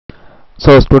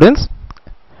So students,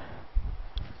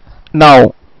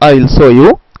 now I will show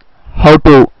you how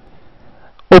to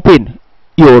open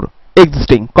your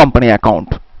existing company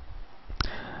account.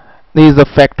 This is the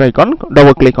fact icon.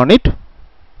 Double click on it.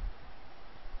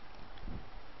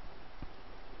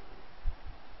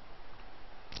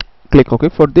 Click OK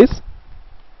for this.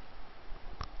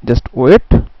 Just wait.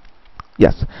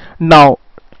 Yes. Now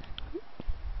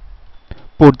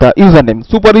put the username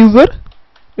super user.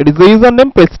 It is the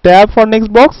username. Press tab for next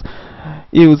box.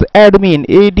 Use admin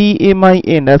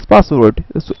ADMIN as password.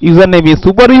 So username is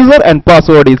super user and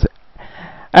password is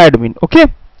admin. Okay.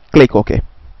 Click OK.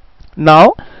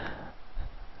 Now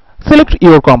select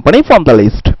your company from the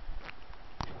list.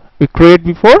 We create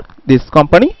before this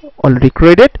company already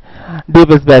created.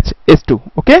 DBS batch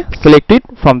S2. Okay. Select it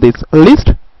from this list.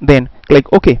 Then click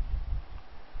OK.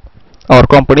 Our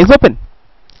company is open.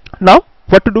 Now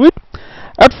what to do it?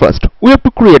 At first we have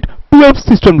to create 12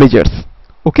 system ledgers.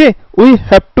 Okay, we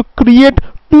have to create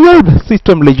 12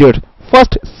 system ledgers.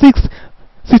 First 6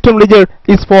 system ledger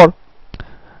is for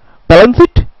balance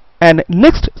sheet and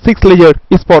next 6 ledger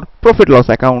is for profit loss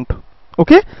account.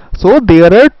 Okay, so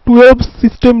there are 12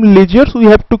 system ledgers we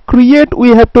have to create, we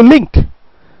have to link.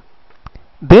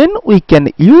 Then we can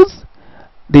use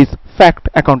this fact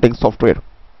accounting software,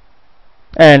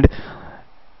 and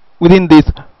within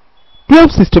these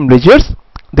 12 system ledgers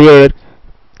there are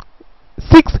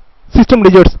 6 system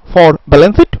ledgers for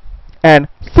balance sheet and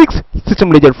 6 system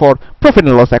ledger for profit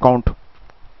and loss account.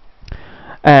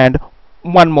 And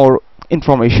one more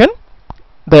information,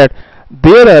 that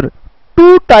there are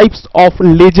 2 types of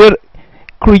ledger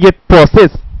create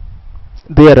process.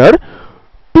 There are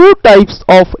 2 types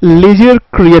of ledger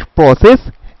create process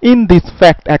in this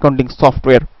fact accounting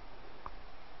software: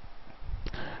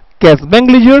 cash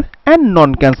bank ledger and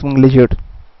non-cash bank ledger.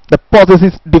 The process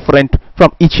is different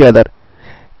from each other.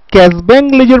 Cash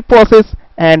bank ledger process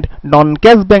and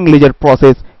non-cash bank ledger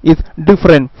process is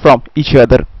different from each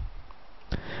other.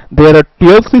 There are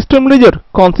 12 system ledger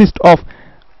consist of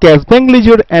cash bank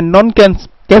ledger and non-cash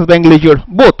bank ledger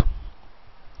both.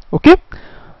 Okay,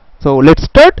 so let's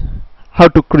start how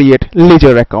to create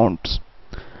ledger accounts.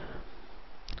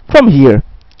 From here,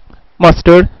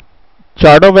 master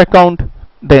chart of account,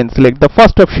 then select the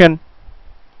first option,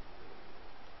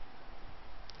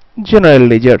 general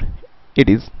ledger it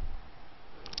is.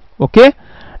 Okay,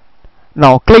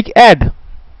 now click add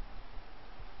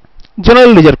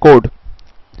general ledger code.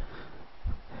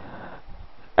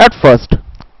 At first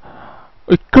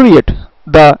we create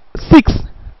the 6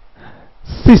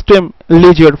 system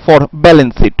ledger for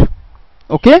balance sheet.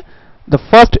 Okay, the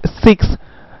first 6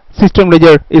 system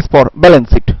ledger is for balance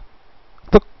sheet.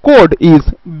 The code is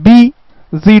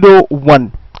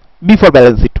B01, B for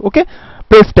balance sheet. Okay,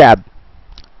 press tab.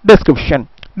 Description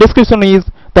is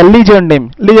the ledger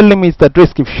name. Ledger name is the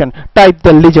description. Type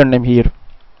the ledger name here.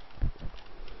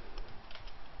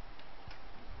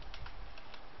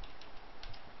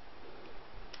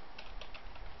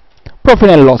 Profit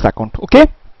and loss account. Okay,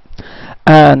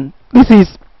 and this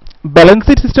is balance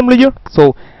sheet system ledger,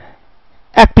 so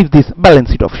active this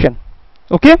balance sheet option.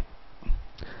 Okay,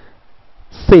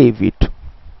 save it.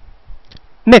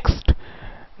 Next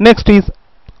is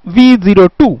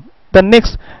V02. The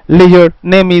next ledger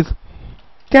name is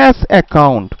cash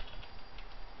account.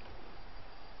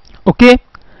 Okay,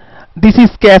 this is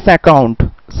cash account,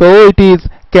 so it is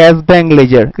cash bank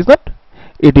ledger, is that?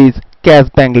 It is cash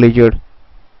bank ledger.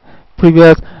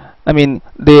 Previous,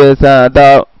 there's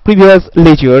the previous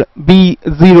ledger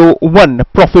B01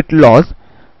 profit loss.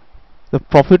 The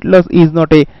profit loss is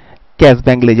not a cash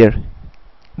bank ledger,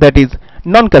 that is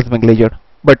non-cash bank ledger,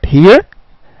 but here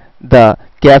the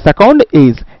cash account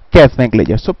is cash bank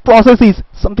ledger. So process is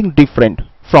something different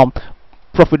from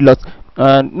profit loss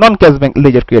non-cash bank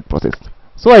ledger create process.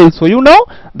 So I will show you now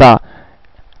the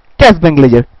cash bank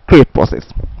ledger create process.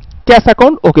 Cash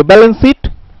account, okay, balance sheet,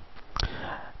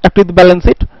 active the balance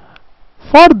sheet.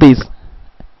 For this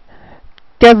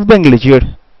cash bank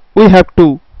ledger we have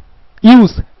to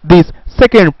use this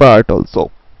second part also.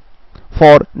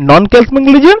 For non-cash bank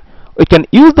ledger we can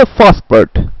use the first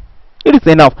part. It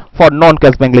is enough for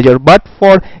non-cash bank ledger, but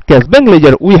for cash bank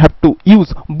ledger we have to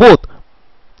use both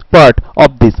part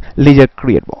of this ledger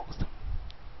create box.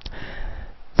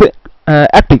 So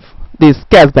active this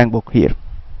cash bank book here.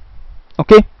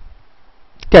 Okay,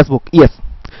 cash book, yes.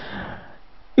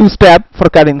 Use tab for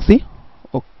currency.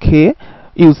 Okay,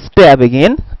 use tab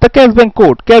again. The cash bank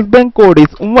code. Cash bank code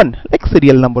is 1, like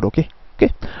serial number. Okay,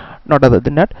 not other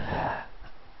than that.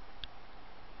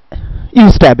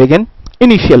 Use tab again.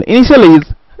 Initial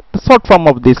is the short form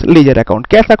of this ledger account.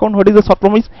 Cash account, what is the short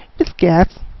form? Is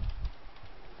cash.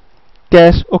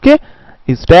 cash. Okay,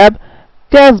 is tab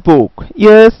cash book.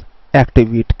 Yes,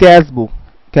 activate cash book.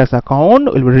 Cash account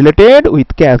will be related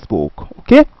with cash book.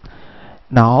 Okay,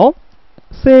 now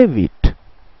save it.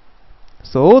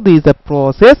 So this is the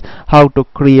process how to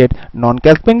create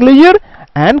non-cash bank ledger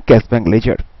and cash bank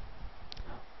ledger.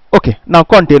 Okay, now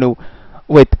continue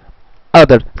with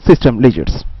other system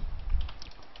ledgers.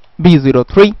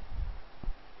 B03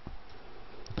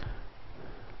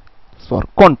 for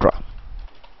contra.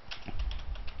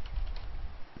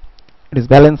 It is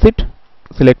balance sheet.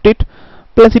 Select it.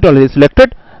 Balance sheet already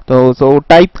selected. So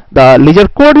type the ledger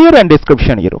code here and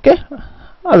description here. Okay.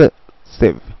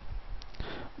 Save.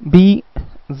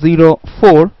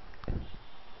 B04.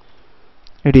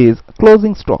 It is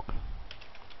closing stock.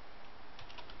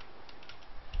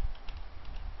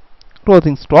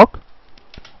 Closing stock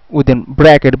within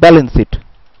bracket balance sheet.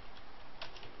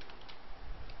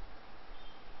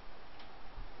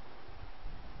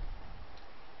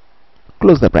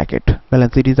 Close the bracket.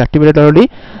 Balance sheet is activated already.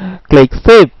 Click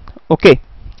save. Okay.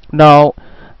 Now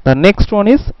the next one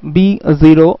is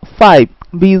B05.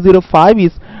 B05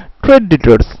 is trade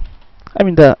debtors. I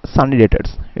mean the Sunny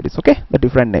debtors. It is okay. The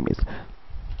different name is.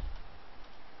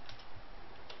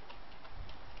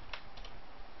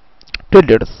 Trade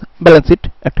debtors. Balance sheet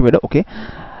activated. Okay.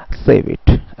 Save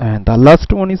it. And the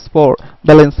last one is for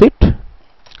balance sheet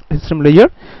system ledger.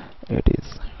 It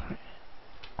is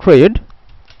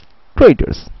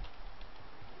traders.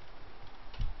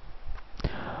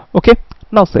 Okay,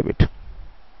 now save it.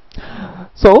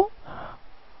 So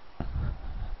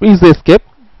please escape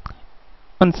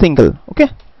on single. Okay,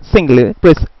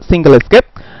 press single escape.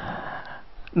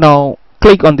 Now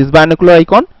click on this binocular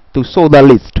icon to show the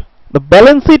list. The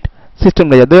balance sheet system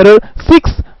ledger. There are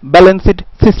 6 balance sheet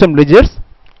system ledgers.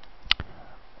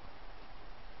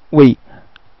 We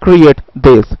create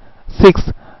this 6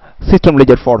 system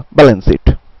ledger for balance sheet.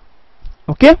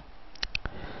 Okay,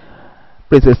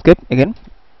 press escape again.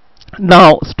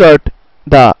 Now start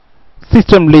the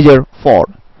system ledger for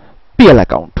PL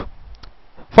account.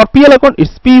 For PL account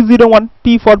it's P01,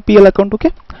 P for PL account.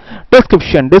 Okay,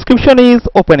 description is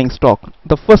opening stock.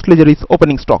 The first ledger is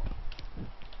opening stock.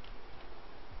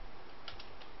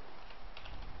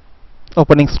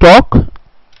 Opening stock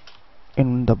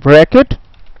in the bracket.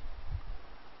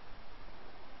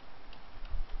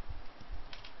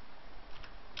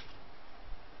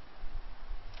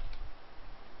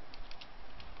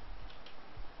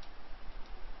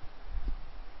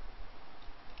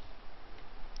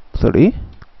 Sorry.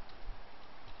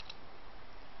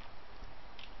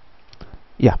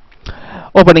 Yeah.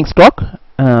 Opening stock,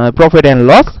 profit and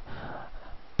loss.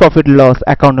 Profit loss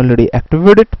account already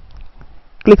activated.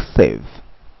 Click save.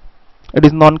 It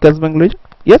is non-cash bank ledger.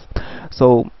 Yes.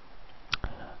 So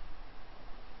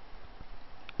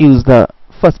use the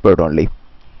first part only.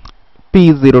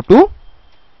 P02.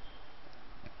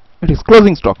 It is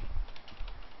closing stock.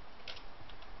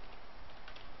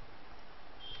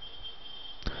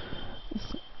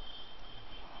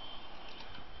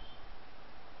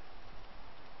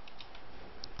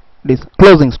 It is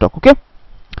closing stock. Okay,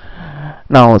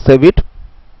 now save it.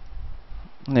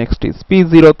 Next is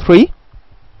P03.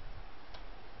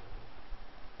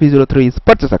 P03 is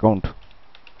purchase account.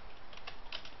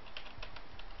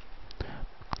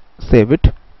 Save it.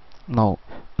 Now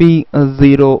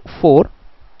P04,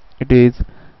 it is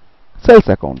sales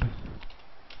account.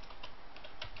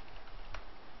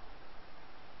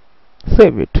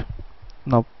 Save it.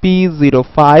 Now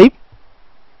P05,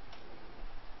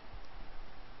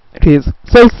 it is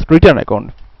sales return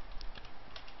account.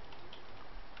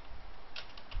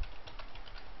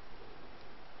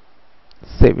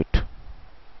 Save it.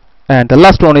 And the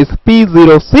last one is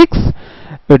P06,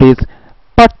 it is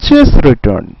purchase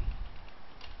return.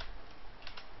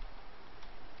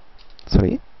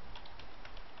 Sorry.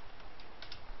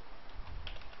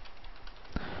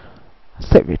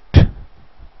 Save it.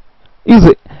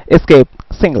 Use escape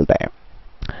single time.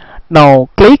 Now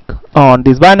click on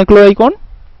this binocular icon.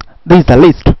 This is the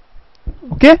list.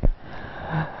 Okay,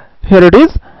 here it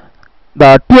is,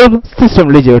 the 12 system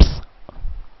ledgers.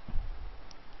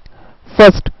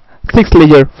 First 6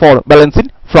 ledger for balance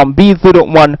sheet from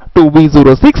B01 to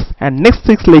B06, and next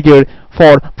 6 ledger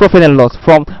for profit and loss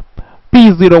from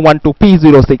P01 to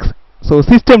P06. So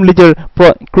system ledger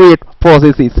create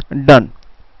process is done,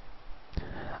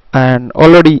 and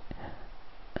already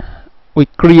we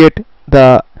create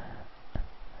the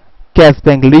cash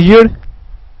bank ledger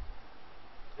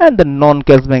and the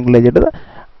non-cash bank ledger. The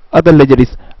other ledger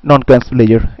is non-cash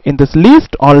ledger. In this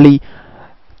list only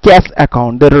cash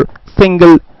account, there are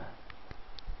single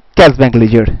cash bank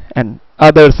ledger, and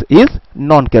others is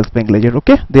non-cash bank ledger.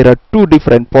 Okay, there are two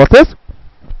different process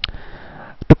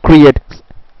to create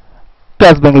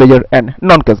cash bank ledger and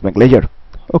non-cash bank ledger.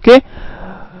 Okay,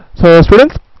 so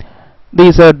students,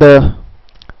 these are the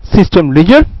system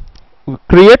ledger. We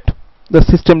create the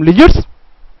system ledgers.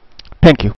 Thank you.